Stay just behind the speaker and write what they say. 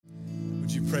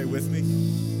pray with me?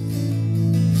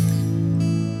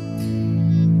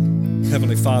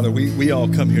 Heavenly Father, we all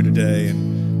come here today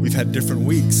and we've had different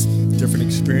weeks, different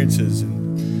experiences.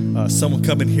 And some will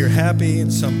come in here happy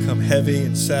and some come heavy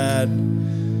and sad.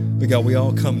 But God, we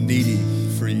all come needy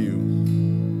for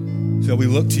you. So we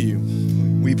look to you.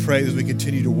 We pray as we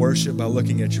continue to worship by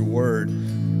looking at your word.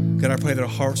 God, I pray that our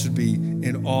hearts would be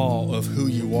in awe of who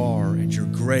you are and your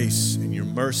grace and your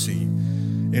mercy,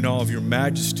 in awe of your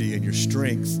majesty and your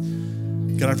strength.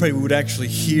 God, I pray we would actually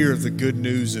hear the good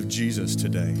news of Jesus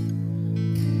today.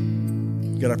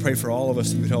 God, I pray for all of us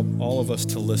that you would help all of us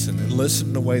to listen and listen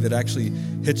in a way that actually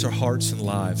hits our hearts and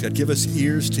lives. God, give us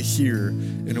ears to hear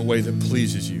in a way that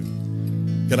pleases you.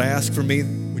 God, I ask for me,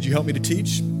 would you help me to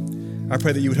teach? I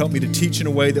pray that you would help me to teach in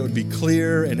a way that would be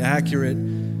clear and accurate.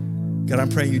 God, I'm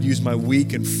praying you'd use my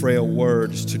weak and frail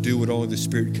words to do what only the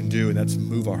Spirit can do, and that's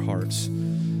move our hearts.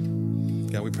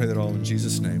 God, we pray that all in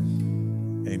Jesus'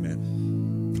 name.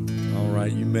 Amen. All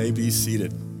right, you may be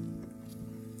seated.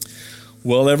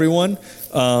 Well, everyone,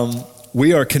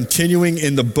 we are continuing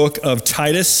in the book of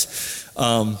Titus.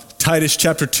 Titus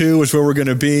chapter 2 is where we're going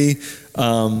to be.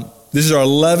 This is our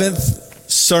 11th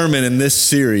sermon in this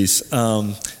series.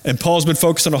 And Paul's been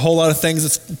focused on a whole lot of things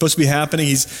that's supposed to be happening.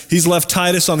 He's left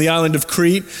Titus on the island of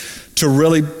Crete to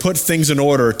really put things in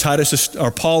order.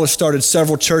 Paul has started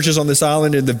several churches on this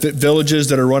island in the villages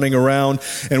that are running around.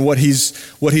 And what he's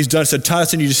done, said,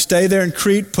 Titus, I need you to stay there in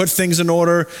Crete, put things in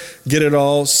order, get it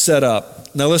all set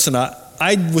up. Now listen,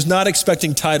 I was not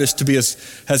expecting Titus to be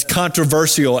as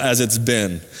controversial as it's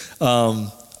been.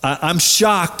 I'm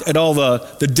shocked at all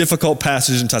the difficult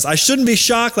passages in Titus. I shouldn't be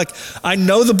shocked. Like, I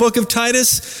know the book of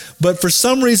Titus, but for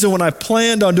some reason when I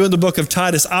planned on doing the book of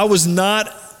Titus, I was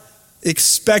not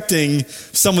expecting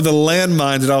some of the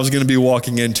landmines that I was going to be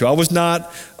walking into. I was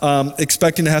not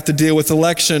expecting to have to deal with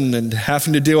election and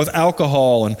having to deal with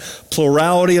alcohol and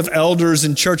plurality of elders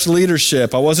in church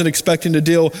leadership. I wasn't expecting to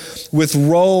deal with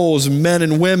roles, men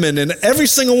and women, and every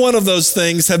single one of those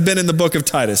things have been in the book of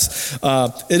Titus.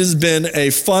 It has been a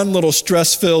fun little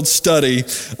stress-filled study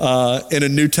in a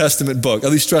New Testament book, at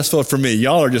least stress-filled for me.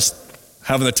 Y'all are just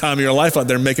having the time of your life out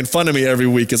there making fun of me every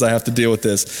week as I have to deal with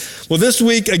this. Well, this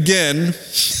week, again,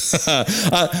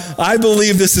 I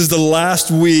believe this is the last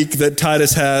week that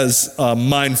Titus has a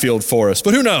minefield for us.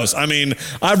 But who knows? I mean,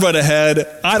 I've read ahead.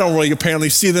 I don't really apparently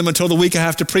see them until the week I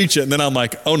have to preach it. And then I'm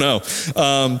like, oh no.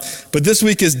 But this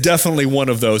week is definitely one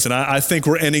of those. And I think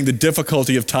we're ending the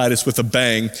difficulty of Titus with a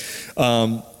bang.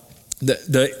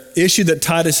 The issue that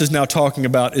Titus is now talking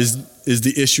about is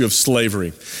the issue of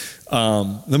slavery.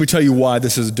 Let me tell you why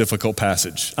this is a difficult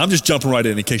passage. I'm just jumping right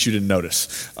in case you didn't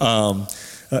notice.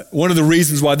 One of the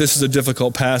reasons why this is a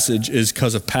difficult passage is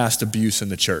because of past abuse in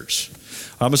the church.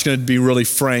 I'm just going to be really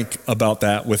frank about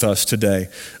that with us today,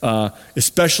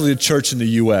 especially the church in the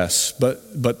U.S.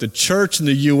 But the church in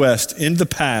the U.S. in the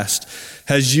past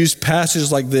has used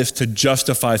passages like this to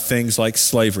justify things like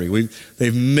slavery.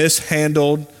 They've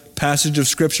mishandled passage of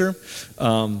Scripture,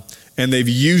 and they've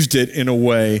used it in a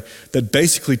way that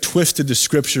basically twisted the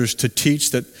Scriptures to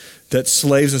teach that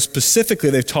slaves, and specifically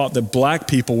they've taught that black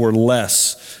people were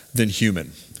less than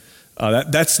human.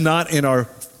 That's not in our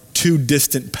too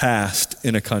distant past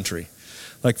in a country.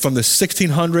 Like from the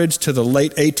 1600s to the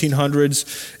late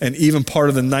 1800s and even part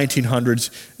of the 1900s,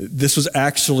 this was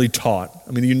actually taught.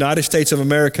 I mean, the United States of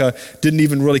America didn't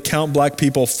even really count black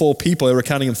people full people. They were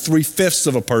counting them 3/5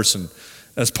 of a person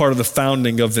as part of the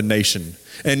founding of the nation.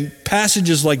 And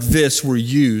passages like this were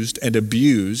used and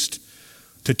abused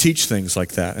to teach things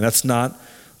like that. And that's not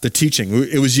the teaching.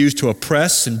 It was used to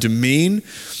oppress and demean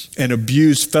and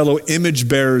abuse fellow image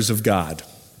bearers of God.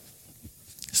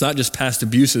 It's not just past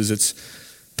abuses, it's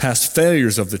past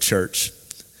failures of the church.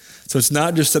 So it's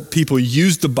not just that people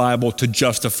use the Bible to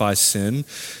justify sin.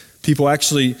 People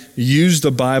actually use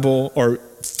the Bible or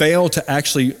fail to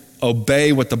actually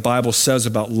obey what the Bible says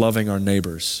about loving our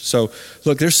neighbors. So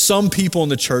look, there's some people in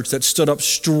the church that stood up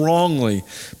strongly.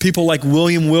 People like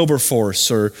William Wilberforce,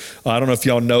 or I don't know if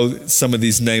y'all know some of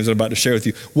these names I'm about to share with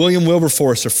you. William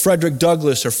Wilberforce or Frederick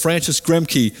Douglass or Francis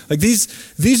Grimke. Like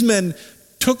these men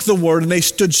took the word and they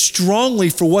stood strongly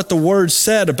for what the word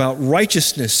said about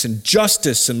righteousness and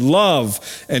justice and love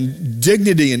and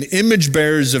dignity and image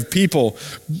bearers of people.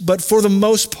 But for the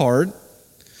most part,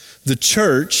 the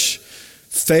church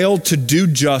failed to do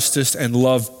justice and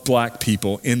love black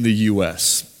people in the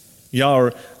U.S. I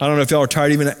don't know if y'all are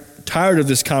tired of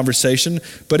this conversation,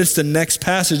 but it's the next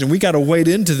passage and we got to wade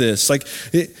into this.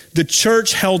 The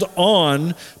church held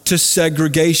on to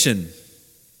segregation.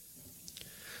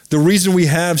 The reason we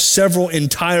have several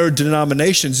entire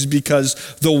denominations is because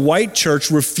the white church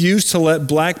refused to let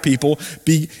black people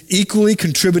be equally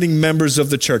contributing members of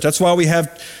the church. That's why we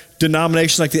have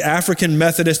denominations like the African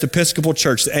Methodist Episcopal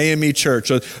Church, the AME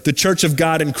Church, or the Church of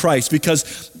God in Christ,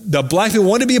 because the black people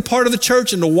wanted to be a part of the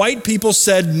church and the white people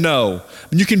said no.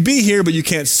 You can be here, but you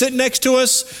can't sit next to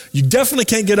us. You definitely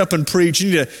can't get up and preach.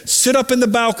 You need to sit up in the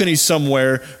balcony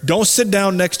somewhere. Don't sit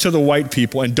down next to the white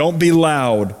people, and don't be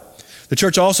loud. The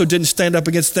church also didn't stand up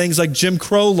against things like Jim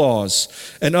Crow laws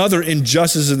and other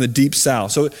injustices in the Deep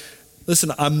South. So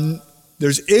listen,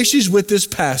 there's issues with this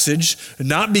passage,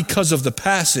 not because of the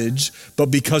passage, but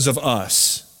because of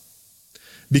us.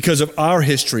 Because of our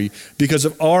history, because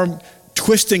of our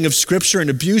twisting of Scripture and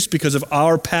abuse, because of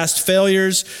our past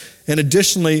failures. And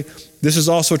additionally, this is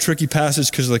also a tricky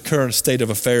passage because of the current state of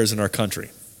affairs in our country.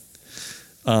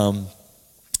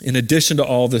 In addition to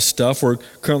all this stuff, we're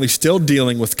currently still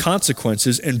dealing with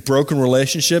consequences and broken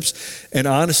relationships and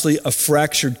honestly a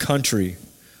fractured country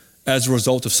as a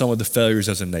result of some of the failures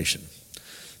as a nation.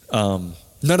 None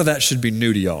of that should be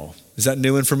new to y'all. Is that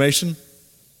new information?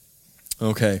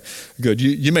 Okay, good.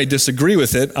 You may disagree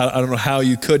with it. I don't know how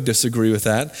you could disagree with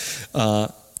that,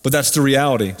 but that's the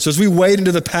reality. So as we wade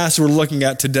into the passage we're looking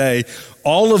at today,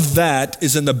 all of that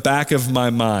is in the back of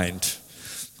my mind.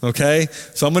 Okay,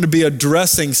 so I'm going to be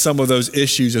addressing some of those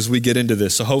issues as we get into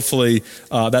this. So hopefully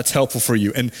that's helpful for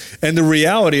you. And the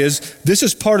reality is, this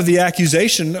is part of the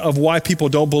accusation of why people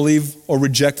don't believe or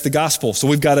reject the gospel. So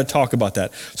we've got to talk about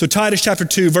that. So Titus chapter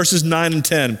 2, verses 9 and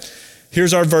 10.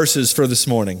 Here's our verses for this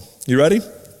morning. You ready?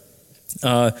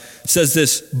 It says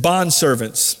this: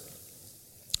 bondservants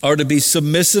are to be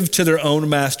submissive to their own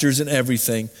masters in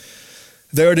everything.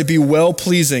 They are to be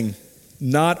well-pleasing,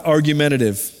 not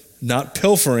argumentative, not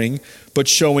pilfering, but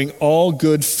showing all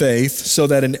good faith, so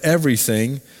that in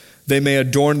everything they may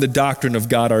adorn the doctrine of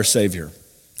God our Savior.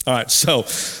 All right, so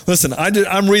listen,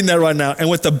 I'm reading that right now, and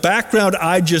with the background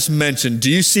I just mentioned, do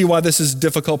you see why this is a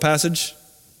difficult passage?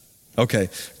 Okay,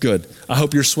 good. I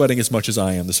hope you're sweating as much as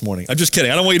I am this morning. I'm just kidding.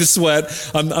 I don't want you to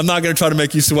sweat. I'm not going to try to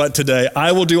make you sweat today.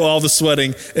 I will do all the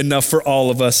sweating enough for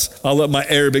all of us. I'll let my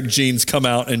Arabic genes come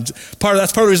out. And that's part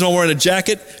of the reason I'm wearing a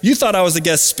jacket. You thought I was a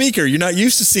guest speaker. You're not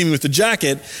used to seeing me with the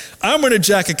jacket. I'm wearing a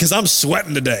jacket because I'm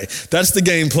sweating today. That's the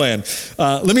game plan.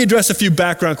 Let me address a few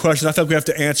background questions I think we have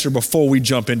to answer before we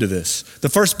jump into this. The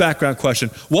first background question: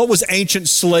 what was ancient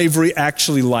slavery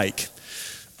actually like?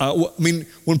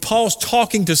 When Paul's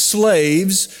talking to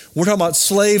slaves, we're talking about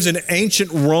slaves in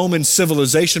ancient Roman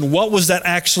civilization. What was that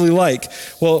actually like?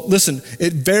 Well, listen,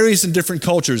 it varies in different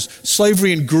cultures.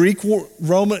 Slavery in Greek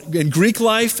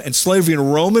life and slavery in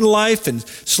Roman life and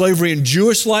slavery in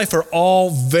Jewish life are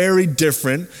all very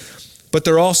different, but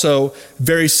they're also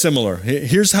very similar.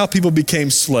 Here's how people became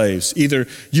slaves. Either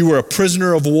you were a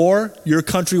prisoner of war, your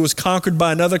country was conquered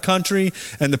by another country,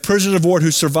 and the prisoners of war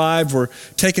who survived were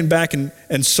taken back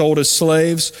and sold as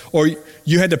slaves, or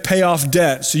you had to pay off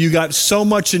debt. So you got so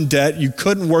much in debt, you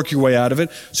couldn't work your way out of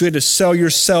it, so you had to sell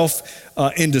yourself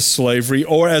into slavery,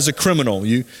 or as a criminal.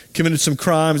 You committed some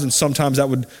crimes, and sometimes that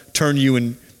would turn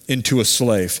you into a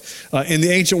slave. In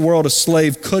the ancient world, a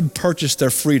slave could purchase their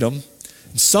freedom.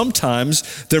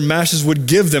 Sometimes their masters would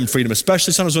give them freedom,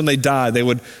 especially sometimes when they died. They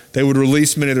would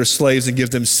release many of their slaves and give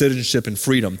them citizenship and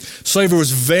freedom. Slavery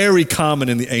was very common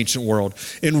in the ancient world.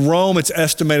 In Rome, it's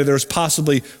estimated there was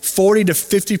possibly 40 to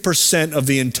 50% of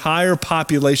the entire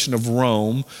population of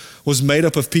Rome was made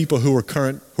up of people who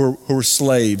were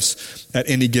slaves at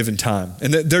any given time.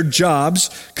 And their jobs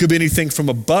could be anything from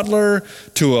a butler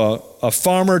to a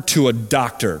farmer to a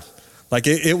doctor. Like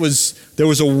there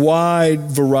was a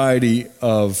wide variety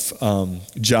of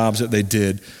jobs that they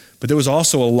did, but there was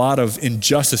also a lot of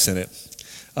injustice in it.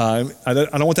 I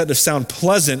don't want that to sound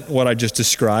pleasant, what I just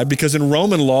described, because in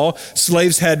Roman law,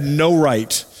 slaves had no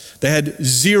right. They had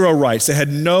zero rights. They had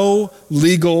no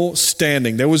legal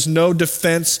standing. There was no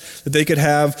defense that they could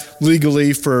have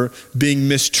legally for being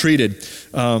mistreated.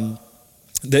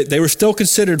 They were still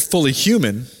considered fully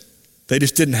human. They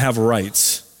just didn't have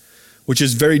rights, which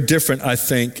is very different, I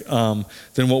think,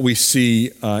 than what we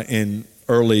see in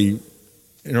early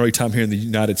time here in the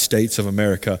United States of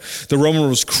America. The Roman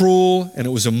was cruel and it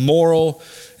was immoral,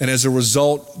 and as a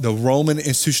result, the Roman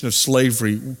institution of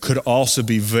slavery could also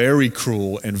be very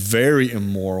cruel and very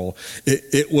immoral.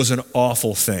 It was an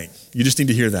awful thing. You just need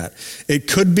to hear that. It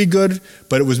could be good,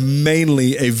 but it was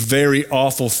mainly a very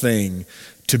awful thing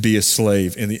to be a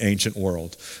slave in the ancient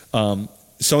world.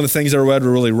 some of the things I read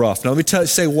were really rough. Now, let me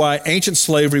say why ancient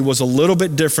slavery was a little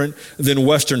bit different than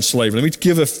Western slavery. Let me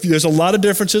give there's a lot of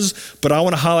differences, but I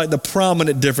want to highlight the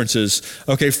prominent differences.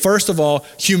 Okay, first of all,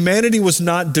 humanity was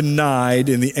not denied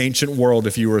in the ancient world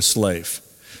if you were a slave.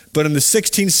 But in the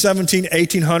 16, 17,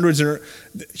 1800s,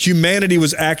 humanity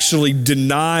was actually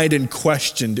denied and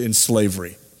questioned in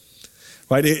slavery.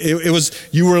 Right? It was,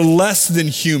 you were less than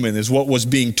human is what was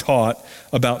being taught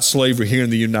about slavery here in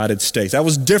the United States. That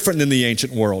was different than the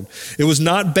ancient world. It was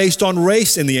not based on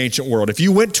race in the ancient world. If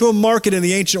you went to a market in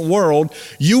the ancient world,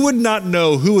 you would not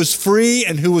know who was free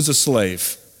and who was a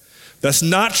slave. That's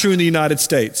not true in the United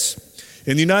States.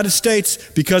 In the United States,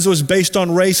 because it was based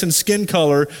on race and skin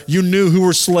color, you knew who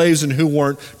were slaves and who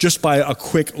weren't just by a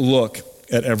quick look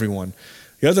at everyone.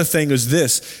 The other thing is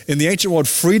this, in the ancient world,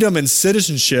 freedom and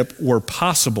citizenship were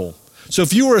possible. So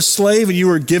if you were a slave and you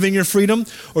were giving your freedom,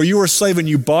 or you were a slave and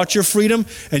you bought your freedom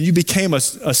and you became a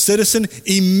citizen,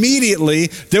 immediately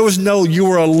there was no you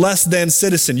were a less than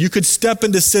citizen. You could step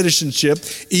into citizenship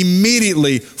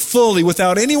immediately, fully,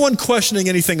 without anyone questioning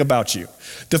anything about you.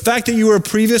 The fact that you were a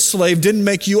previous slave didn't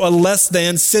make you a less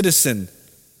than citizen.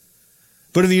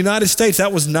 But in the United States,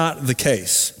 that was not the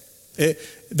case.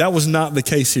 That was not the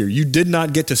case here. You did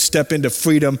not get to step into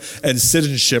freedom and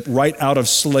citizenship right out of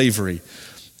slavery.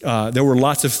 There were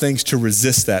lots of things to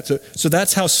resist that. So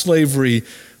that's how slavery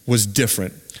was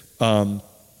different.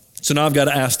 So now I've got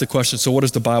to ask the question, so what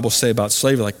does the Bible say about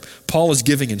slavery? Like Paul is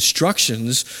giving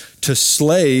instructions to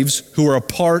slaves who are a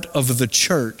part of the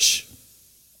church.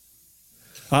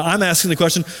 I'm asking the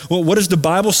question, well, what does the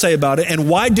Bible say about it? And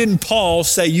why didn't Paul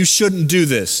say you shouldn't do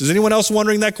this? Is anyone else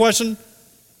wondering that question?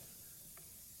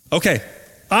 Okay,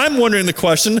 I'm wondering the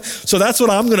question, so that's what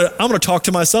I'm gonna talk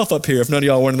to myself up here if none of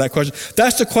y'all are wondering that question.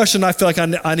 That's the question I feel like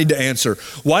I need to answer.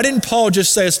 Why didn't Paul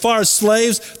just say, as far as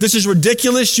slaves, this is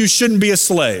ridiculous, you shouldn't be a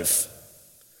slave?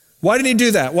 Why didn't he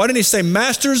do that? Why didn't he say,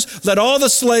 masters, let all the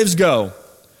slaves go?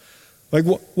 Like,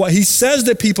 he says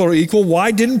that people are equal.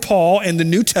 Why didn't Paul in the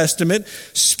New Testament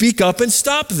speak up and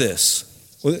stop this?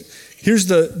 Well, here's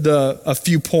a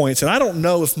few points, and I don't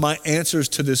know if my answers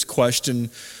to this question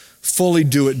fully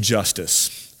do it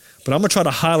justice. But I'm going to try to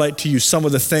highlight to you some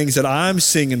of the things that I'm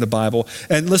seeing in the Bible.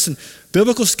 And listen,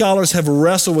 biblical scholars have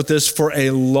wrestled with this for a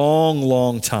long,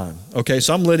 long time. Okay,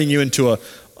 so I'm leading you into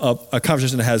a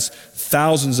conversation that has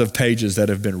thousands of pages that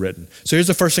have been written. So here's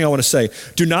the first thing I want to say.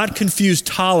 Do not confuse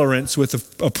tolerance with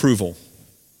approval.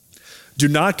 Do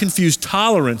not confuse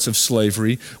tolerance of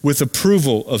slavery with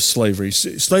approval of slavery.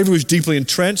 Slavery was deeply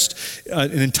entrenched,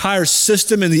 an entire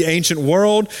system in the ancient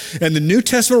world, and the New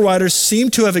Testament writers seem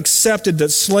to have accepted that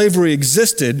slavery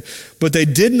existed, but they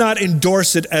did not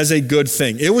endorse it as a good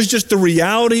thing. It was just the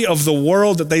reality of the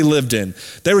world that they lived in.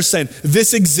 They were saying,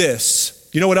 this exists.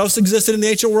 You know what else existed in the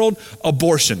ancient world?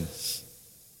 Abortion.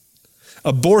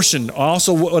 Abortion,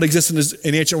 also what existed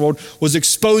in the ancient world, was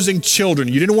exposing children.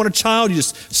 You didn't want a child, you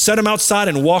just set them outside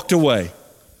and walked away.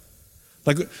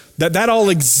 Like that all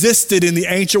existed in the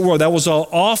ancient world. That was all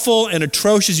awful and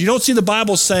atrocious. You don't see the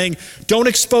Bible saying, don't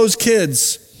expose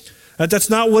kids. That's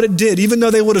not what it did. Even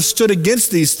though they would have stood against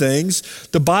these things,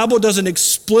 the Bible doesn't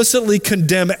explicitly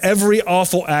condemn every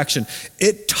awful action.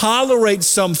 It tolerates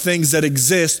some things that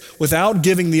exist without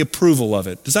giving the approval of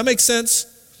it. Does that make sense?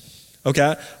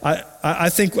 Okay, I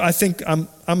think I'm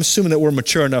assuming that we're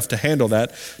mature enough to handle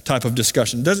that type of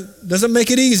discussion. Doesn't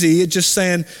make it easy. It's just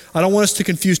saying I don't want us to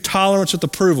confuse tolerance with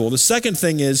approval. The second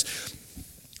thing is,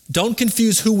 don't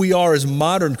confuse who we are as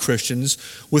modern Christians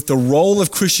with the role of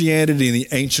Christianity in the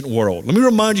ancient world. Let me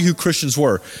remind you who Christians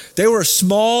were. They were a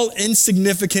small,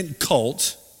 insignificant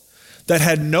cult that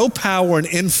had no power and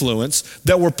influence,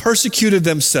 that were persecuted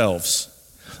themselves.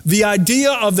 The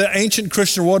idea of the ancient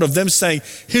Christian world of them saying,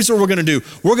 here's what we're going to do.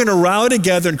 We're going to rally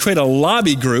together and create a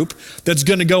lobby group that's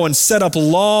going to go and set up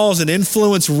laws and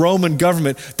influence Roman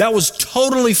government. That was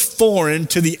totally foreign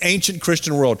to the ancient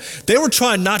Christian world. They were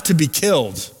trying not to be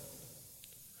killed.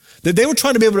 They were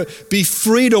trying to be able to be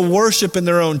free to worship in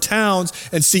their own towns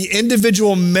and see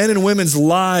individual men and women's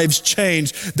lives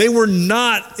change. It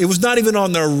was not even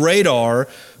on their radar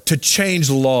to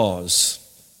change laws.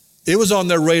 It was on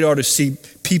their radar to see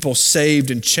people saved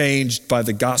and changed by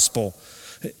the gospel.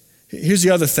 Here's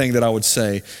the other thing that I would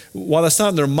say. While that's not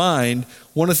in their mind,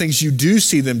 one of the things you do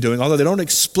see them doing, although they don't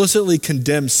explicitly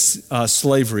condemn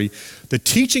slavery, the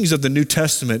teachings of the New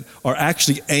Testament are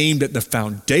actually aimed at the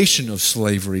foundation of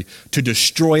slavery to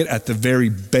destroy it at the very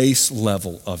base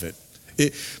level of it.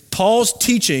 Paul's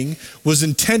teaching was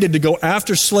intended to go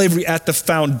after slavery at the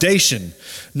foundation,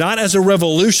 not as a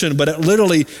revolution, but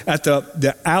literally at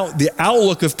the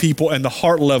outlook of people and the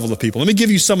heart level of people. Let me give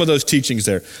you some of those teachings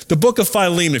there. The book of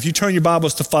Philemon, if you turn your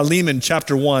Bibles to Philemon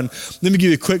chapter 1, let me give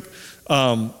you a quick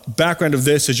background of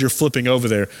this as you're flipping over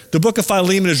there. The book of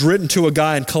Philemon is written to a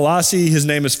guy in Colossae. His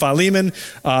name is Philemon.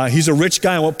 He's a rich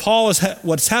guy. And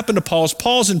what's happened to Paul is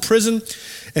Paul's in prison,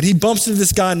 and he bumps into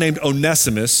this guy named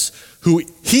Onesimus, who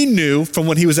he knew from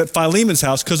when he was at Philemon's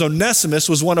house, because Onesimus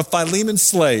was one of Philemon's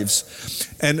slaves.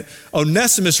 And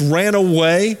Onesimus ran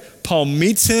away. Paul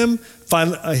meets him.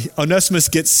 Onesimus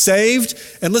gets saved.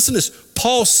 And listen to this.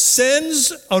 Paul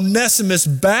sends Onesimus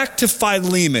back to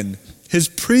Philemon, his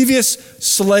previous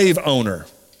slave owner.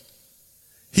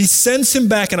 He sends him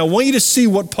back, and I want you to see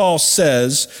what Paul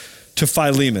says to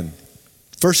Philemon.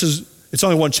 It's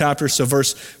only one chapter, so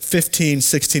verse 15,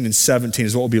 16, and 17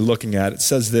 is what we'll be looking at. It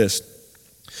says this: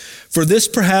 "For this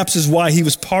perhaps is why he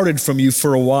was parted from you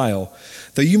for a while,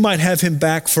 that you might have him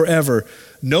back forever,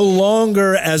 no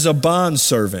longer as a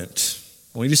bondservant."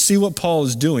 I want you to see what Paul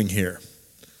is doing here.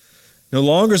 No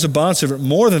longer as a bondservant,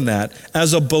 more than that,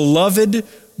 as a beloved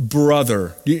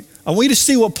brother. I want you to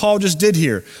see what Paul just did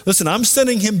here. Listen, I'm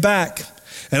sending him back,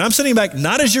 and I'm sending him back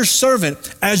not as your servant,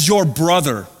 as your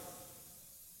brother.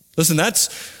 Listen,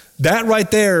 that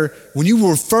right there, when you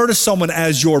refer to someone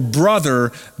as your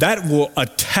brother, that will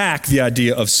attack the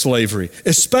idea of slavery,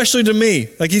 especially to me.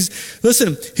 Like he's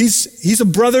a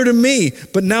brother to me,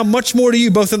 but now much more to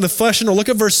you, both in the flesh and the. Look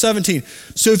at verse 17.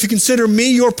 "So if you consider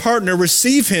me your partner,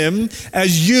 receive him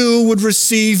as you would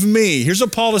receive me." Here's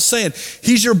what Paul is saying.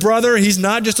 He's your brother. He's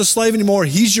not just a slave anymore.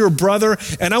 He's your brother,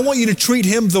 and I want you to treat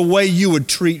him the way you would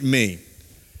treat me.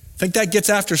 Think that gets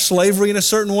after slavery in a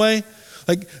certain way?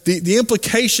 Like the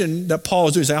implication that Paul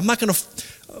is doing is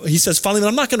like, he says, Philemon,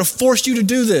 I'm not going to force you to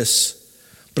do this,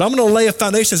 but I'm going to lay a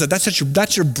foundation that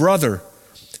that's your brother.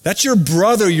 That's your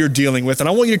brother you're dealing with, and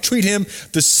I want you to treat him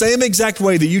the same exact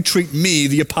way that you treat me,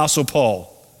 the Apostle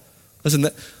Paul. Listen,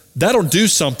 that'll do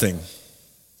something.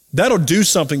 That'll do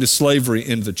something to slavery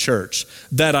in the church.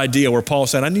 That idea where Paul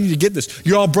said, I need you to get this.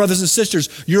 You're all brothers and sisters.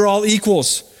 You're all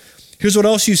equals. Here's what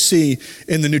else you see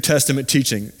in the New Testament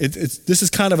teaching. This is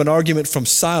kind of an argument from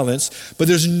silence, but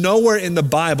there's nowhere in the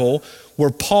Bible where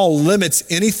Paul limits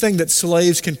anything that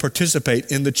slaves can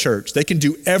participate in the church. They can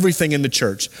do everything in the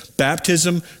church.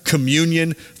 Baptism,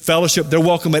 communion, fellowship. They're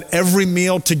welcome at every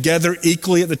meal together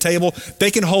equally at the table.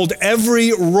 They can hold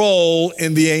every role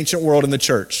in the ancient world in the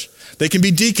church. They can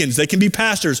be deacons. They can be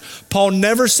pastors. Paul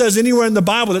never says anywhere in the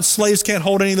Bible that slaves can't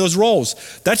hold any of those roles.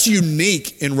 That's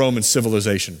unique in Roman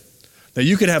civilization. Now,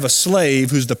 you could have a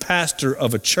slave who's the pastor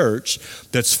of a church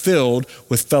that's filled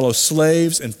with fellow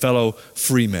slaves and fellow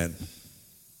free men.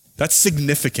 That's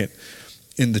significant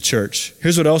in the church.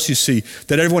 Here's what else you see,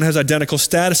 that everyone has identical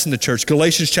status in the church.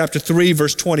 Galatians chapter 3,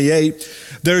 verse 28,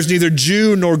 "There's neither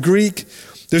Jew nor Greek,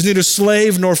 there's neither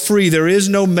slave nor free, there is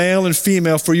no male and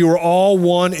female, for you are all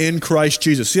one in Christ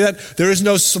Jesus." See that? There is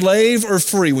no slave or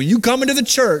free. When you come into the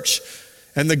church,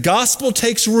 and the gospel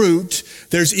takes root,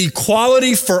 there's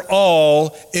equality for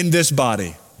all in this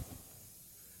body.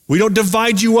 We don't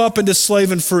divide you up into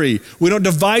slave and free. We don't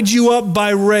divide you up by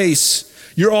race.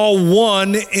 You're all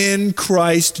one in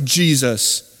Christ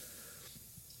Jesus.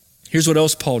 Here's what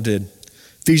else Paul did.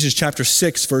 Ephesians chapter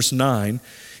 6, verse 9.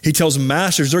 He tells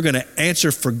masters they're going to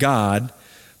answer for God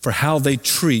for how they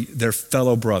treat their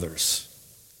fellow brothers.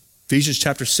 Ephesians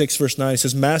chapter 6, verse 9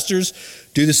 says, "Masters,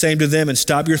 do the same to them and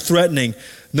stop your threatening.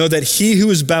 Know that he who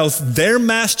is both their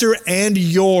master and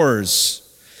yours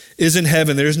is in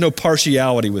heaven. There is no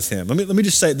partiality with him." Let me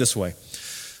just say it this way.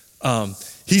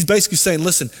 He's basically saying,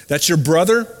 listen, that's your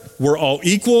brother. We're all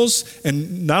equals.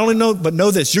 And not only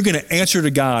know this, you're going to answer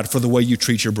to God for the way you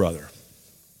treat your brother.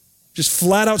 Just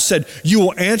flat out said, you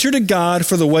will answer to God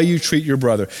for the way you treat your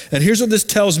brother. And here's what this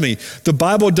tells me. The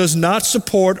Bible does not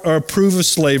support or approve of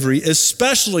slavery,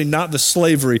 especially not the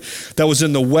slavery that was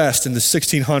in the West in the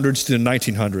 1600s to the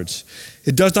 1900s.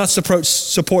 It does not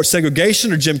support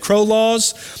segregation or Jim Crow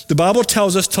laws. The Bible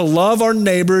tells us to love our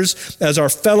neighbors as our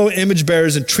fellow image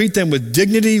bearers and treat them with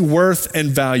dignity, worth,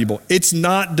 and valuable. It's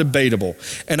not debatable.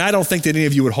 And I don't think that any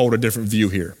of you would hold a different view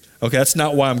here. Okay, that's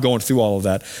not why I'm going through all of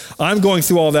that. I'm going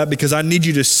through all of that because I need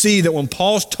you to see that when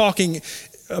Paul's talking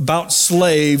about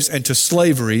slaves and to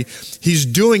slavery, he's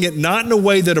doing it not in a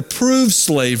way that approves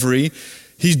slavery.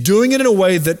 He's doing it in a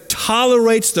way that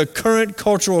tolerates the current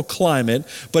cultural climate,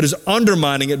 but is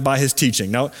undermining it by his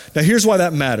teaching. Now here's why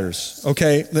that matters,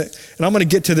 okay? And I'm going to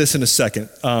get to this in a second.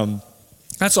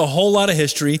 That's a whole lot of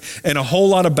history and a whole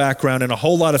lot of background and a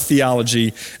whole lot of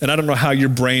theology, and I don't know how your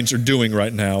brains are doing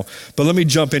right now, but let me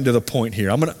jump into the point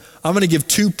here. I'm going to give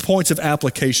 2 points of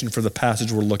application for the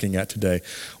passage we're looking at today.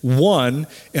 One,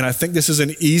 and I think this is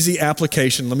an easy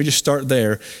application, let me just start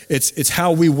there, it's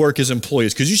how we work as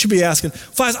employees, because you should be asking,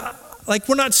 Fies, like,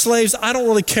 we're not slaves. I don't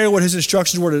really care what his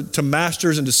instructions were to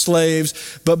masters and to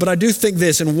slaves, but I do think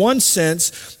this. In one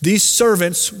sense, these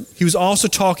servants, he was also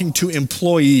talking to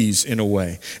employees in a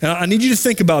way. And I need you to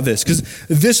think about this, because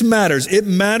this matters. It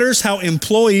matters how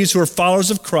employees who are followers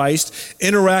of Christ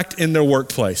interact in their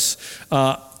workplace.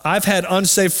 I've had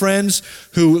unsaved friends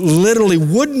who literally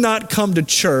would not come to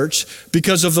church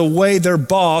because of the way their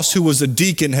boss, who was a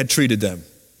deacon, had treated them.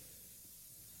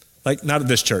 Like, not at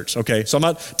this church, okay? So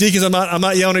deacons, I'm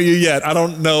not yelling at you yet. I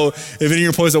don't know if any of your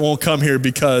employees that won't come here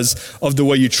because of the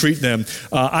way you treat them.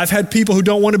 I've had people who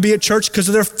don't want to be at church because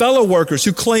of their fellow workers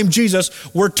who claim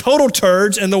Jesus were total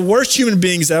turds and the worst human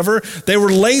beings ever. They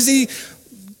were lazy,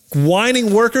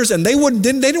 whining workers, and they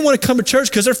didn't want to come to church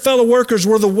because their fellow workers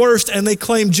were the worst and they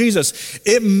claimed Jesus.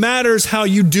 It matters how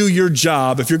you do your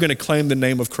job if you're going to claim the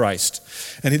name of Christ.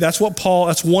 And that's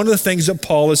one of the things that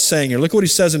Paul is saying here. Look what he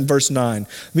says in verse 9.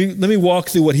 Let me walk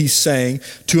through what he's saying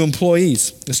to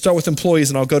employees. Let's start with employees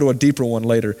and I'll go to a deeper one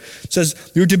later. It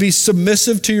says, you're to be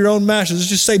submissive to your own masters. Let's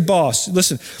just say boss.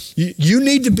 Listen, you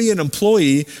need to be an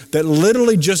employee that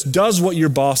literally just does what your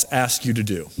boss asks you to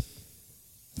do.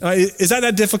 Is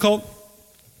that difficult?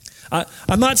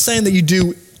 I'm not saying that you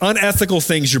do unethical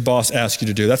things your boss asks you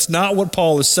to do. That's not what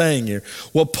Paul is saying here.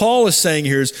 What Paul is saying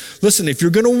here is, listen, if you're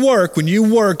going to work, when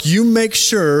you work, you make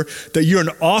sure that you're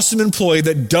an awesome employee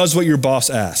that does what your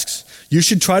boss asks. You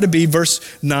should try to be, verse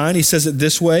 9, he says it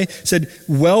this way, he said,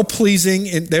 well-pleasing,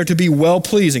 and they're to be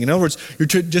well-pleasing. In other words, you're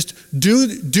to just do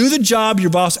the job your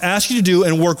boss asks you to do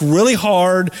and work really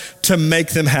hard to make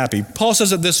them happy. Paul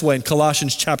says it this way in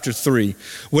Colossians chapter 3,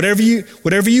 whatever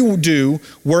you do,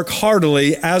 work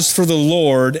heartily as for the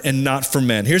Lord and not for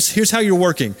men. Here's how you're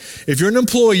working. If you're an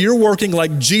employee, you're working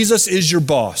like Jesus is your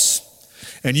boss.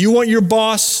 And you want your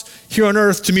boss here on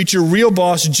earth to meet your real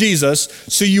boss, Jesus,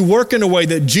 so you work in a way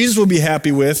that Jesus will be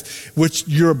happy with, which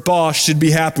your boss should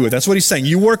be happy with. That's what he's saying.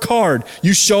 You work hard.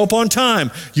 You show up on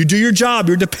time. You do your job.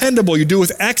 You're dependable. You do it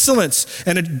with excellence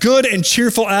and a good and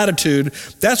cheerful attitude.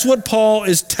 That's what Paul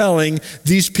is telling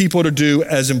these people to do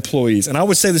as employees. And I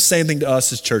would say the same thing to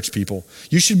us as church people.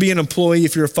 You should be an employee,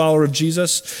 if you're a follower of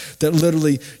Jesus, that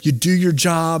literally you do your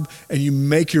job and you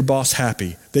make your boss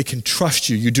happy. They can trust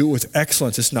you. You do it with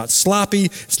excellence. It's not sloppy.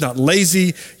 It's not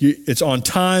lazy. It's on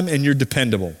time and you're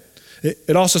dependable.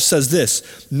 It also says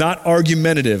this, not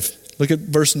argumentative. Look at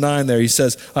verse 9 there. He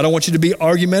says, I don't want you to be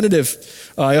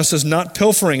argumentative. He also says not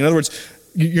pilfering. In other words,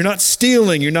 you're not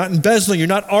stealing. You're not embezzling. You're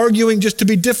not arguing just to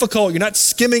be difficult. You're not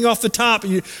skimming off the top.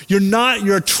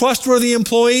 You're a trustworthy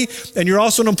employee, and you're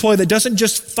also an employee that doesn't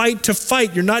just fight to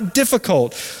fight. You're not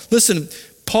difficult. Listen,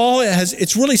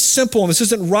 it's really simple, and this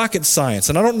isn't rocket science.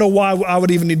 And I don't know why I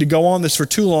would even need to go on this for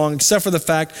too long, except for the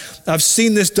fact I've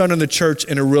seen this done in the church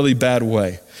in a really bad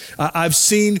way. I've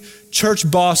seen church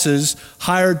bosses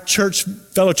hire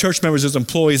fellow church members as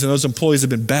employees, and those employees have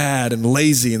been bad and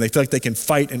lazy, and they feel like they can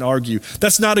fight and argue.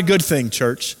 That's not a good thing,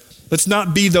 church. Let's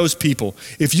not be those people.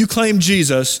 If you claim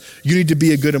Jesus, you need to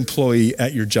be a good employee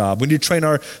at your job. We need to train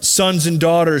our sons and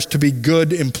daughters to be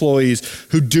good employees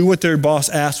who do what their boss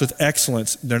asks with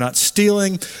excellence. They're not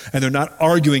stealing and they're not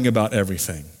arguing about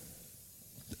everything.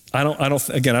 I don't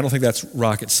think that's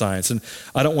rocket science, and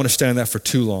I don't want to stay on that for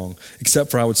too long, except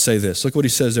for I would say this. Look what he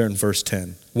says there in verse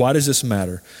 10. Why does this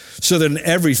matter? So that in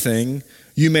everything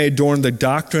you may adorn the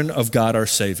doctrine of God our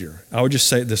Savior. I would just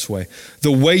say it this way.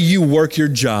 The way you work your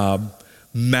job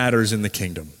matters in the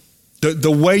kingdom.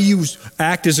 The way you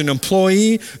act as an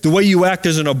employee, the way you act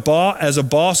as a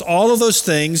boss, all of those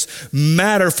things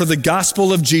matter for the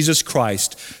gospel of Jesus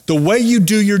Christ. The way you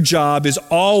do your job is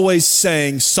always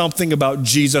saying something about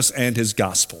Jesus and his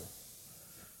gospel.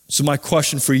 So my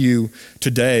question for you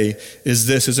today is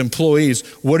this: as employees,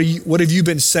 what have you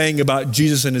been saying about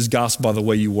Jesus and his gospel by the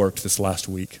way you worked this last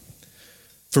week?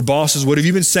 For bosses, what have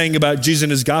you been saying about Jesus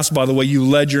and his gospel by the way you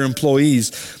led your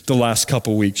employees the last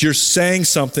couple weeks? You're saying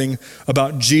something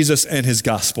about Jesus and his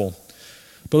gospel.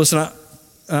 But listen,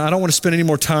 I don't want to spend any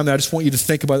more time there. I just want you to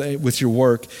think about it with your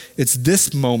work. It's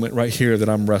this moment right here that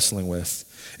I'm wrestling with.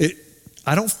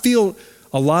 I don't feel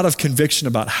a lot of conviction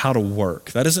about how to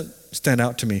work. That doesn't stand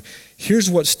out to me. Here's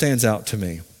what stands out to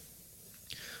me.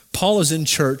 Paul is in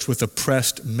church with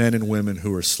oppressed men and women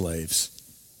who are slaves.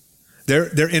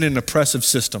 They're in an oppressive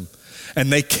system,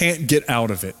 and they can't get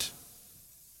out of it.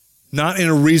 Not in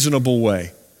a reasonable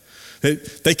way.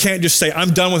 They can't just say, I'm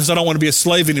done with this, I don't want to be a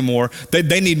slave anymore.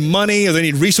 They need money, or they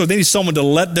need resources. They need someone to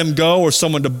let them go or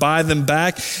someone to buy them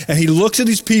back. And he looks at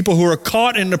these people who are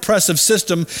caught in an oppressive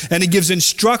system, and he gives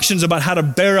instructions about how to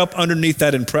bear up underneath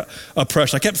that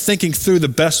oppression. I kept thinking through the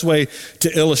best way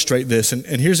to illustrate this, and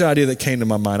here's the idea that came to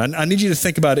my mind. I need you to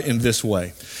think about it in this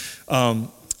way.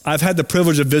 I've had the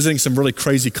privilege of visiting some really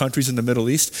crazy countries in the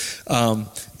Middle East.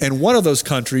 And one of those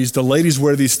countries, the ladies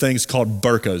wear these things called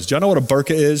burqas. Do y'all know what a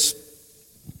burqa is?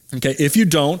 Okay, if you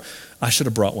don't, I should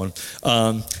have brought one.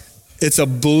 It's a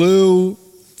blue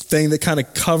thing that kind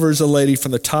of covers a lady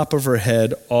from the top of her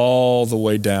head all the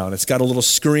way down. It's got a little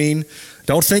screen.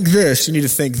 Don't think this, you need to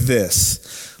think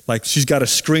this. Like she's got a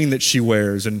screen that she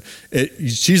wears, and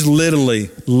she's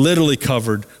literally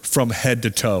covered from head to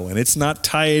toe. And it's not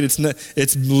tight,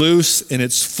 it's loose and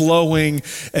it's flowing,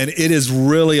 and it is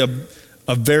really a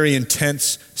very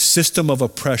intense system of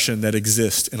oppression that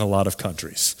exists in a lot of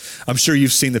countries. I'm sure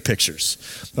you've seen the pictures.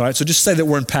 All right, so just say that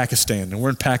we're in Pakistan, and we're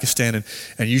in Pakistan,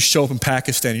 and you show up in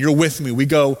Pakistan, and you're with me. We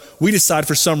decide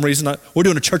for some reason, we're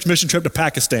doing a church mission trip to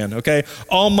Pakistan, okay?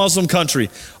 All Muslim country.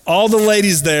 All the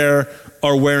ladies there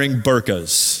are wearing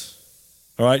burqas.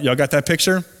 All right, y'all got that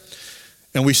picture?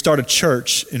 And we start a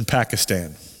church in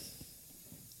Pakistan.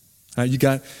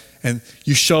 And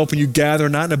you show up and you gather,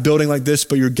 not in a building like this,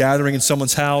 but you're gathering in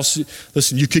someone's house.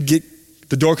 Listen,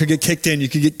 the door could get kicked in, you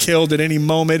could get killed at any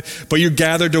moment, but you're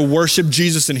gathered to worship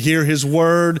Jesus and hear his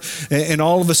word. And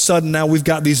all of a sudden now we've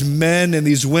got these men and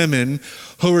these women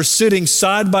who are sitting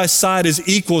side by side as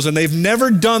equals, and they've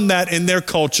never done that in their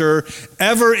culture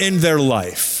ever in their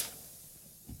life.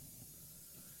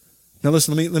 Now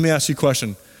listen, let me ask you a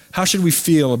question. How should we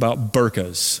feel about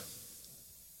burqas?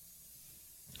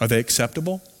 Are they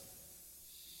acceptable?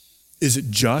 Is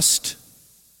it just?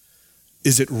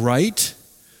 Is it right?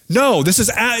 No,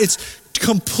 it's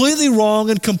completely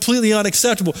wrong and completely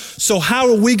unacceptable. So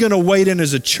how are we going to wade in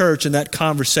as a church in that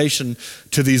conversation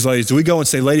to these ladies? Do we go and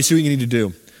say, ladies, here's what you need to do?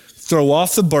 Throw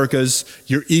off the burqas,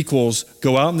 you're equals,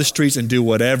 go out in the streets and do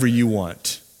whatever you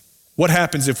want. What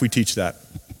happens if we teach that?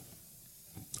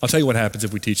 I'll tell you what happens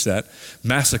if we teach that.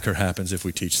 Massacre happens if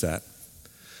we teach that.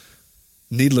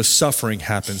 Needless suffering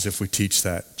happens if we teach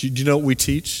that. Do you know what we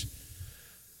teach?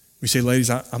 We say, ladies,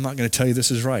 I'm not going to tell you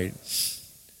this is right.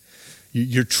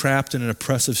 You're trapped in an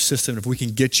oppressive system. If we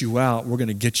can get you out, we're going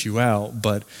to get you out.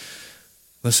 But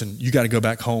listen, you got to go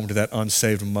back home to that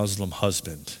unsaved Muslim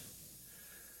husband.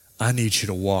 I need you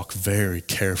to walk very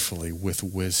carefully with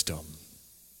wisdom.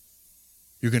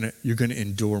 You're going to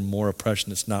endure more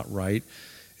oppression that's not right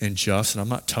and just. And I'm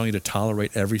not telling you to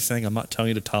tolerate everything. I'm not telling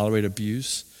you to tolerate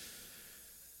abuse.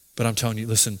 But I'm telling you,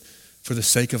 listen, for the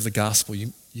sake of the gospel,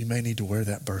 you may need to wear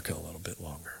that burqa a little bit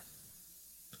longer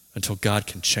until God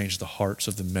can change the hearts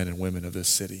of the men and women of this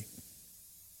city.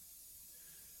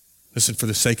 Listen, for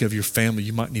the sake of your family,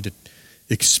 you might need to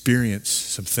experience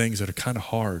some things that are kind of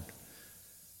hard.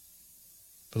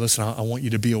 But listen, I want you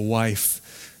to be a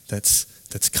wife that's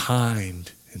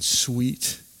kind and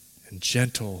sweet and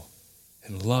gentle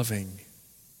and loving,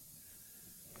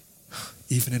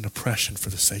 even in oppression for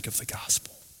the sake of the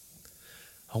gospel.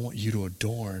 I want you to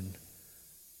adorn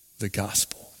the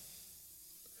gospel.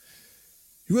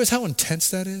 You realize how intense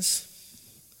that is?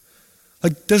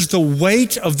 Like, there's the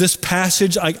weight of this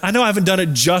passage. I know I haven't done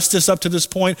it justice up to this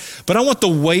point, but I want the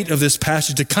weight of this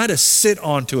passage to kind of sit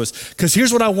onto us. Because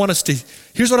here's what I want us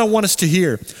to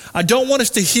hear. I don't want us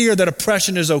to hear that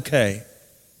oppression is okay.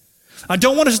 I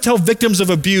don't want us to tell victims of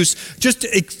abuse, just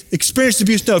experience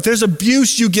abuse. No, if there's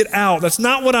abuse, you get out. That's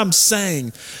not what I'm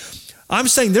saying. I'm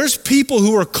saying there's people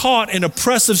who are caught in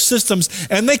oppressive systems,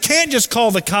 and they can't just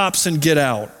call the cops and get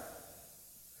out.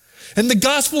 And the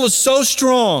gospel is so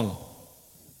strong.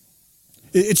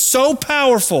 It's so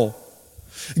powerful.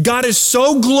 God is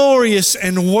so glorious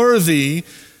and worthy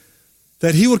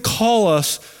that he would call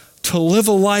us to live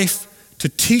a life to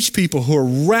teach people who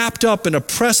are wrapped up in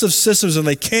oppressive systems and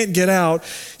they can't get out.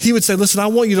 He would say, listen, I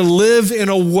want you to live in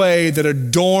a way that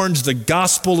adorns the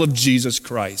gospel of Jesus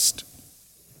Christ.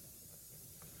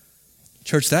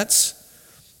 Church, that's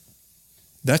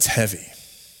heavy.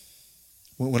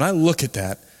 When I look at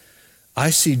that, I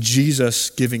see Jesus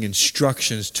giving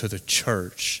instructions to the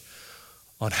church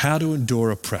on how to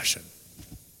endure oppression.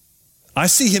 I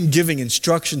see him giving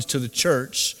instructions to the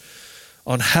church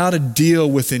on how to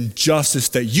deal with injustice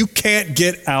that you can't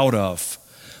get out of.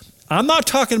 I'm not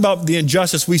talking about the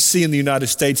injustice we see in the United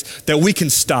States that we can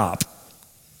stop.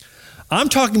 I'm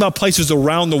talking about places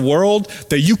around the world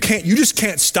that you just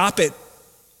can't stop it.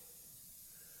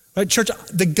 Right, church,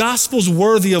 the gospel's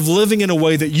worthy of living in a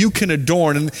way that you can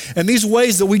adorn. And these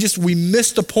ways that we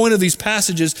miss the point of these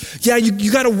passages. Yeah,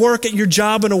 you got to work at your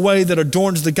job in a way that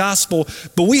adorns the gospel,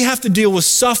 but we have to deal with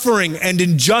suffering and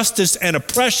injustice and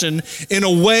oppression in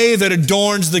a way that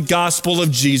adorns the gospel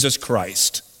of Jesus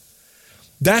Christ.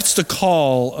 That's the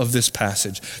call of this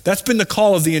passage. That's been the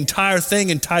call of the entire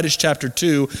thing in Titus chapter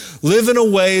 2. Live in a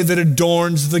way that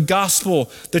adorns the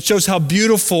gospel, that shows how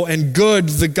beautiful and good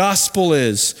the gospel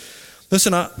is.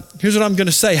 Listen, here's what I'm going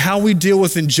to say. How we deal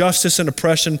with injustice and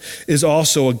oppression is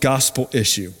also a gospel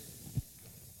issue.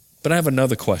 But I have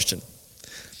another question.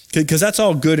 Because that's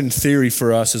all good in theory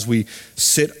for us as we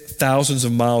sit thousands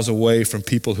of miles away from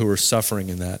people who are suffering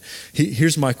in that.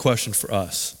 Here's my question for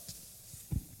us.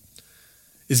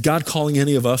 Is God calling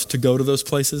any of us to go to those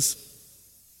places?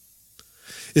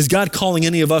 Is God calling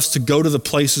any of us to go to the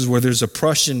places where there's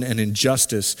oppression and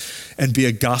injustice and be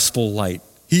a gospel light?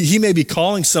 He may be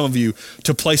calling some of you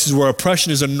to places where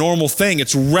oppression is a normal thing.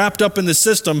 It's wrapped up in the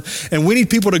system, and we need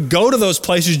people to go to those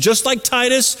places just like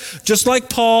Titus, just like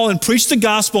Paul, and preach the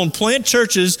gospel and plant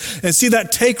churches and see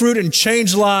that take root and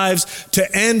change lives to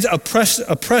end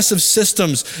oppressive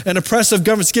systems and oppressive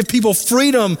governments, give people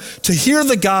freedom to hear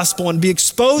the gospel and be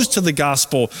exposed to the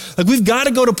gospel. Like, we've got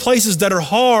to go to places that are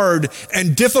hard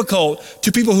and difficult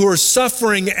to people who are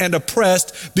suffering and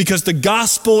oppressed because the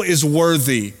gospel is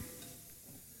worthy.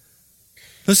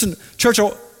 Listen, church,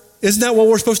 isn't that what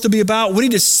we're supposed to be about? We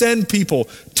need to send people,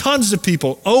 tons of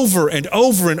people, over and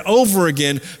over and over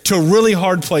again to really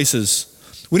hard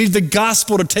places. We need the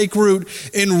gospel to take root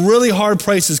in really hard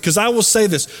places, because I will say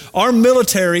this, our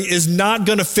military is not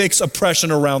going to fix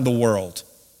oppression around the world.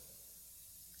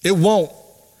 It won't.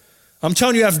 I'm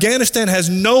telling you, Afghanistan has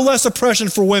no less oppression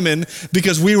for women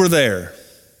because we were there.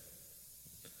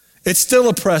 It's still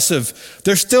oppressive.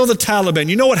 There's still the Taliban.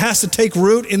 You know what has to take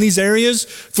root in these areas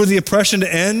for the oppression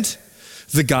to end?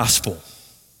 The gospel.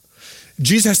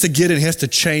 Jesus has to get in, he has to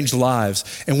change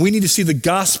lives. And we need to see the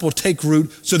gospel take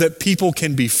root so that people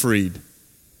can be freed.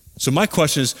 So my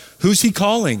question is, who's he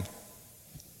calling?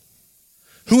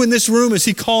 Who in this room is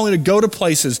he calling to go to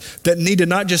places that need to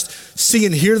not just see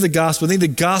and hear the gospel, they need the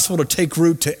gospel to take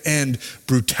root to end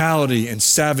brutality and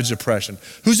savage oppression?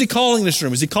 Who's he calling in this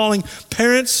room? Is he calling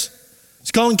parents? Is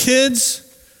he calling kids?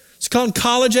 Is he calling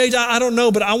college age? I don't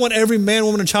know, but I want every man,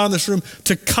 woman, and child in this room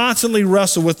to constantly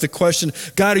wrestle with the question,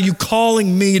 God, are you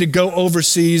calling me to go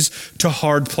overseas to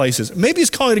hard places? Maybe he's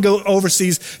calling to go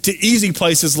overseas to easy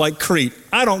places like Crete.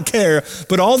 I don't care,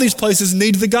 but all these places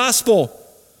need the gospel.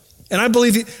 And I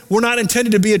believe we're not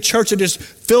intended to be a church that just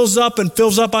fills up and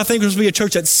fills up. I think we're supposed to be a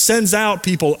church that sends out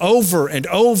people over and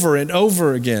over and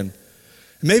over again.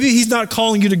 Maybe he's not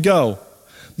calling you to go.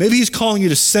 Maybe he's calling you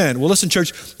to send. Well, listen,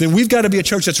 church, then we've got to be a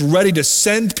church that's ready to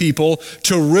send people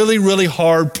to really, really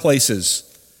hard places.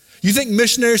 You think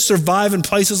missionaries survive in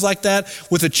places like that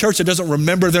with a church that doesn't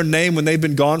remember their name when they've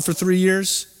been gone for 3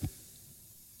 years?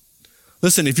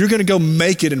 Listen, if you're going to go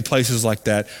make it in places like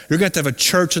that, you're going to have a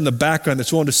church in the background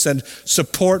that's willing to send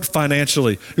support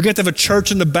financially. You're going to have a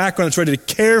church in the background that's ready to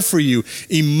care for you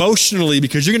emotionally,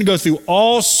 because you're going to go through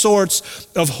all sorts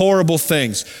of horrible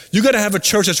things. You've got to have a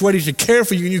church that's ready to care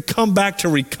for you when you come back to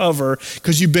recover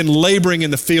because you've been laboring in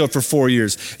the field for 4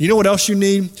 years. You know what else you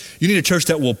need? You need a church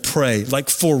that will pray, like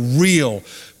for real.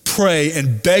 Pray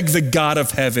and beg the God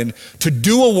of heaven to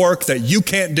do a work that you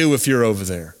can't do if you're over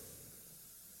there.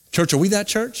 Church, are we that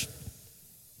church?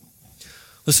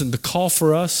 Listen, the call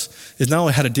for us is not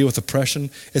only how to deal with oppression,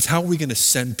 it's how are we going to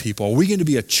send people? Are we going to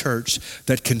be a church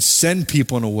that can send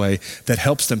people in a way that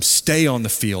helps them stay on the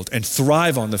field and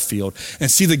thrive on the field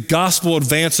and see the gospel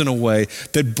advance in a way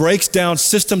that breaks down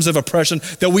systems of oppression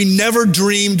that we never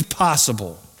dreamed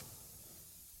possible?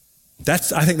 I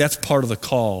think that's part of the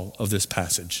call of this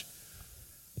passage.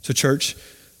 So church,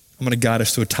 I'm going to guide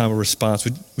us to a time of response.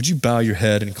 Would you bow your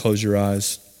head and close your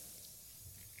eyes?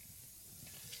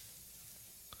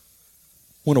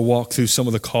 I want to walk through some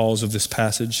of the calls of this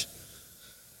passage.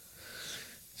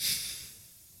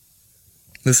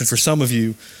 Listen, for some of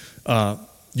you,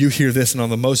 you hear this, and on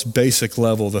the most basic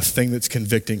level, the thing that's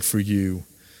convicting for you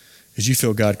is you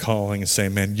feel God calling and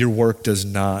saying, man, your work does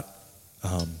not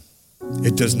adorn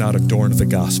the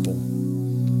gospel.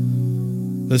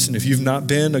 Listen, if you've not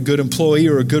been a good employee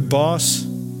or a good boss,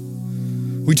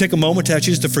 we take a moment to ask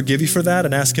Jesus to forgive you for that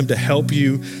and ask him to help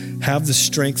you have the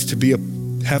strength to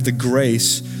have the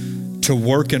grace to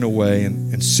work in a way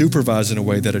and supervise in a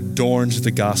way that adorns the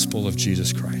gospel of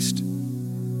Jesus Christ.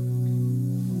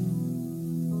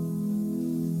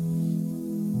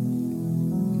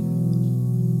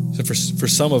 So for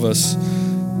some of us,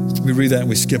 we read that and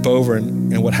we skip over,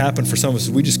 and what happened for some of us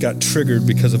is we just got triggered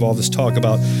because of all this talk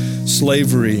about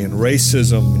slavery and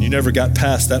racism, and you never got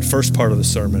past that first part of the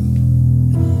sermon.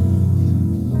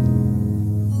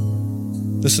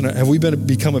 Listen, have we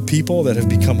become a people that have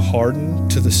become hardened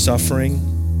to the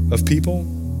suffering of people?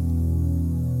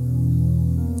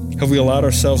 Have we allowed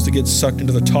ourselves to get sucked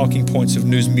into the talking points of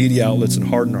news media outlets and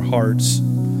harden our hearts?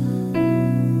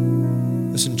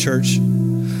 Listen, church,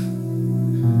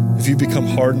 if you become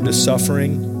hardened to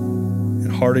suffering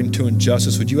and hardened to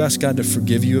injustice, would you ask God to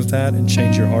forgive you of that and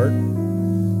change your heart?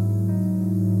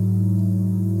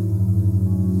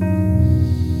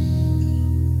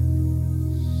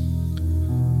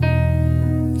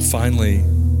 Finally,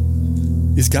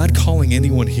 is God calling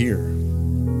anyone here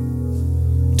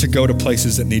to go to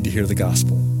places that need to hear the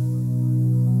gospel?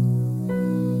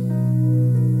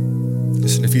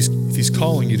 Listen, if he's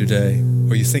calling you today,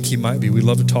 or you think he might be, we'd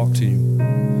love to talk to you.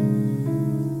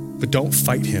 But don't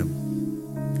fight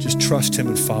him. Just trust him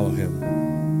and follow him.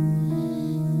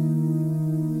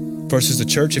 Versus the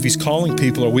church, if he's calling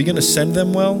people, are we going to send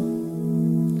them well?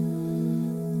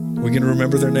 Are we going to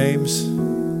remember their names?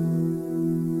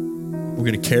 We're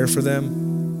going to care for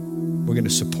them. We're going to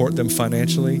support them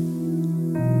financially.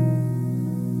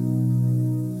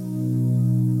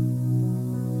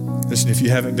 Listen, if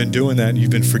you haven't been doing that and you've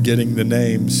been forgetting the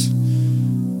names,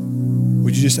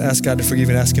 would you just ask God to forgive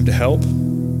and ask him to help?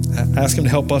 Ask him to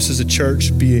help us as a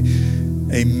church be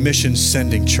a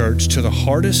mission-sending church to the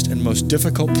hardest and most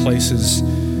difficult places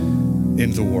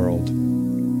in the world.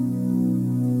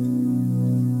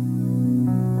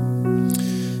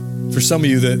 For some of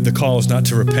you, the call is not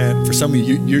to repent. For some of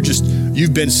you,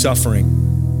 you've been suffering.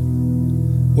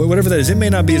 Whatever that is, it may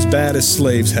not be as bad as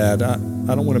slaves had. I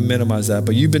don't want to minimize that,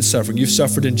 but you've been suffering. You've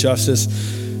suffered injustice.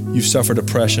 You've suffered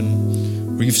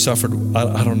oppression. Or you've suffered,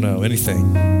 I don't know,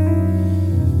 anything.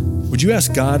 Would you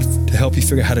ask God to help you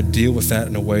figure out how to deal with that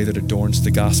in a way that adorns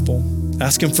the gospel?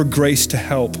 Ask him for grace to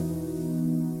help.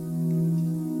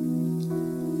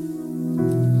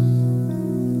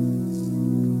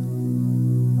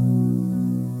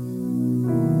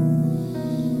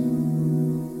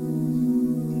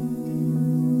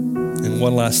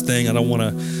 One last thing, I don't want to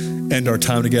end our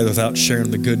time together without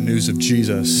sharing the good news of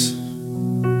Jesus.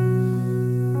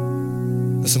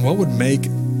 Listen, what would make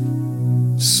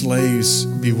slaves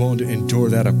be willing to endure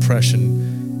that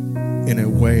oppression in a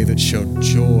way that showed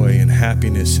joy and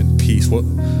happiness and peace?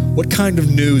 What kind of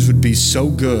news would be so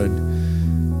good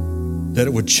that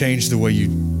it would change the way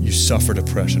you suffered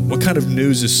oppression? What kind of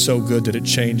news is so good that it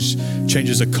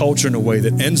changes a culture in a way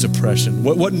that ends oppression?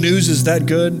 What news is that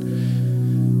good?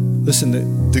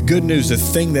 Listen, the good news, the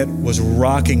thing that was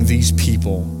rocking these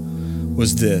people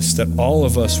was this, that all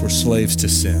of us were slaves to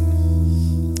sin.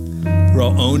 We're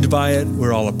all owned by it.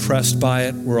 We're all oppressed by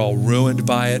it. We're all ruined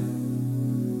by it.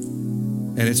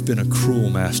 And it's been a cruel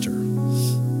master.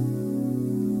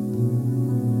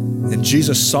 And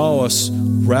Jesus saw us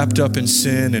wrapped up in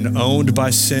sin and owned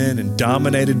by sin and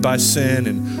dominated by sin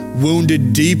and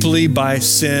wounded deeply by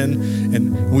sin.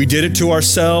 And we did it to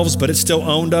ourselves, but it still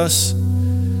owned us.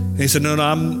 And he said, no,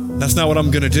 that's not what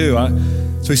I'm going to do.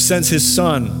 So he sends his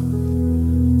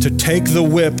son to take the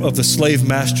whip of the slave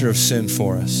master of sin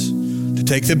for us, to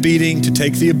take the beating, to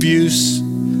take the abuse.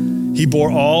 He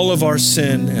bore all of our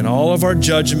sin and all of our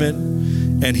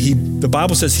judgment. And the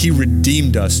Bible says he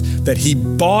redeemed us, that he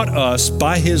bought us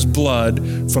by his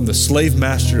blood from the slave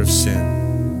master of sin.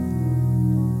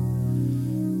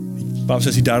 The Bible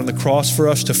says he died on the cross for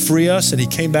us to free us, and he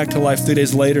came back to life 3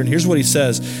 days later. And here's what he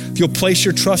says: if you'll place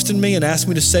your trust in me and ask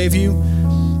me to save you,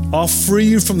 I'll free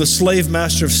you from the slave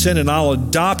master of sin, and I'll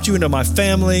adopt you into my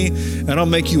family, and I'll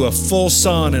make you a full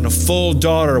son and a full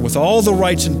daughter with all the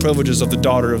rights and privileges of the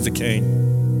daughter of the king.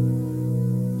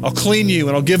 I'll clean you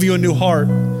and I'll give you a new heart,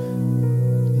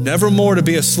 never more to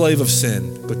be a slave of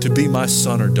sin, but to be my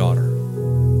son or daughter.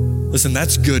 Listen,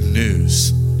 that's good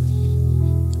news.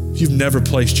 If you've never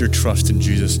placed your trust in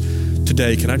Jesus,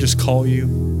 today, can I just call you?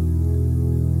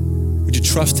 Would you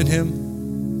trust in him?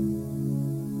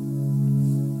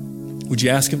 Would you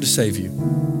ask him to save you?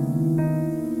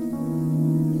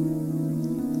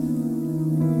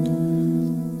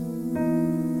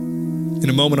 In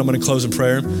a moment, I'm going to close in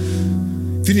prayer.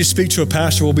 If you need to speak to a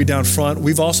pastor, we'll be down front.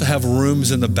 We've also have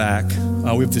rooms in the back.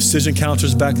 We have decision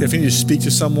counselors back there. If you need to speak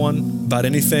to someone about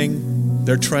anything,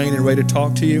 they're trained and ready to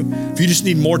talk to you. If you just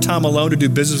need more time alone to do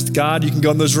business with God, you can go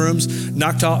in those rooms,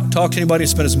 not talk to anybody, and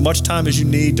spend as much time as you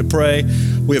need to pray.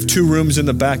 We have 2 rooms in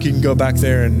the back. You can go back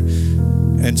there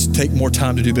and take more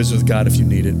time to do business with God if you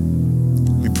need it.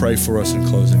 Let me pray for us in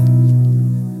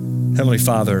closing. Heavenly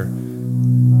Father,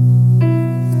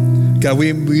 God,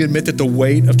 we admit that the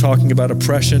weight of talking about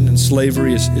oppression and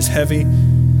slavery is heavy.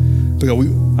 But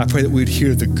God, I pray that we would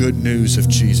hear the good news of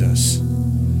Jesus.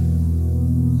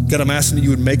 God, I'm asking that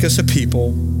you would make us a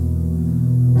people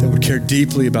that would care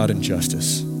deeply about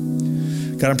injustice.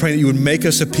 God, I'm praying that you would make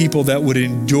us a people that would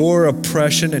endure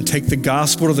oppression and take the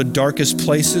gospel to the darkest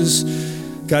places,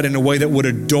 God, in a way that would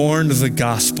adorn the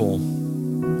gospel.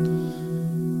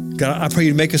 God, I pray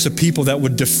you'd make us a people that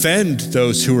would defend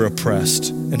those who are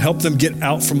oppressed and help them get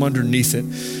out from underneath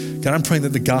it. God, I'm praying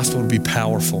that the gospel would be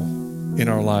powerful in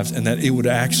our lives and that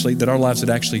our lives would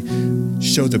actually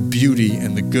show the beauty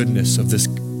and the goodness of this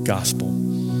gospel.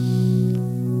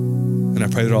 And I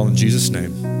pray that all in Jesus'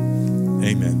 name.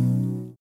 Amen.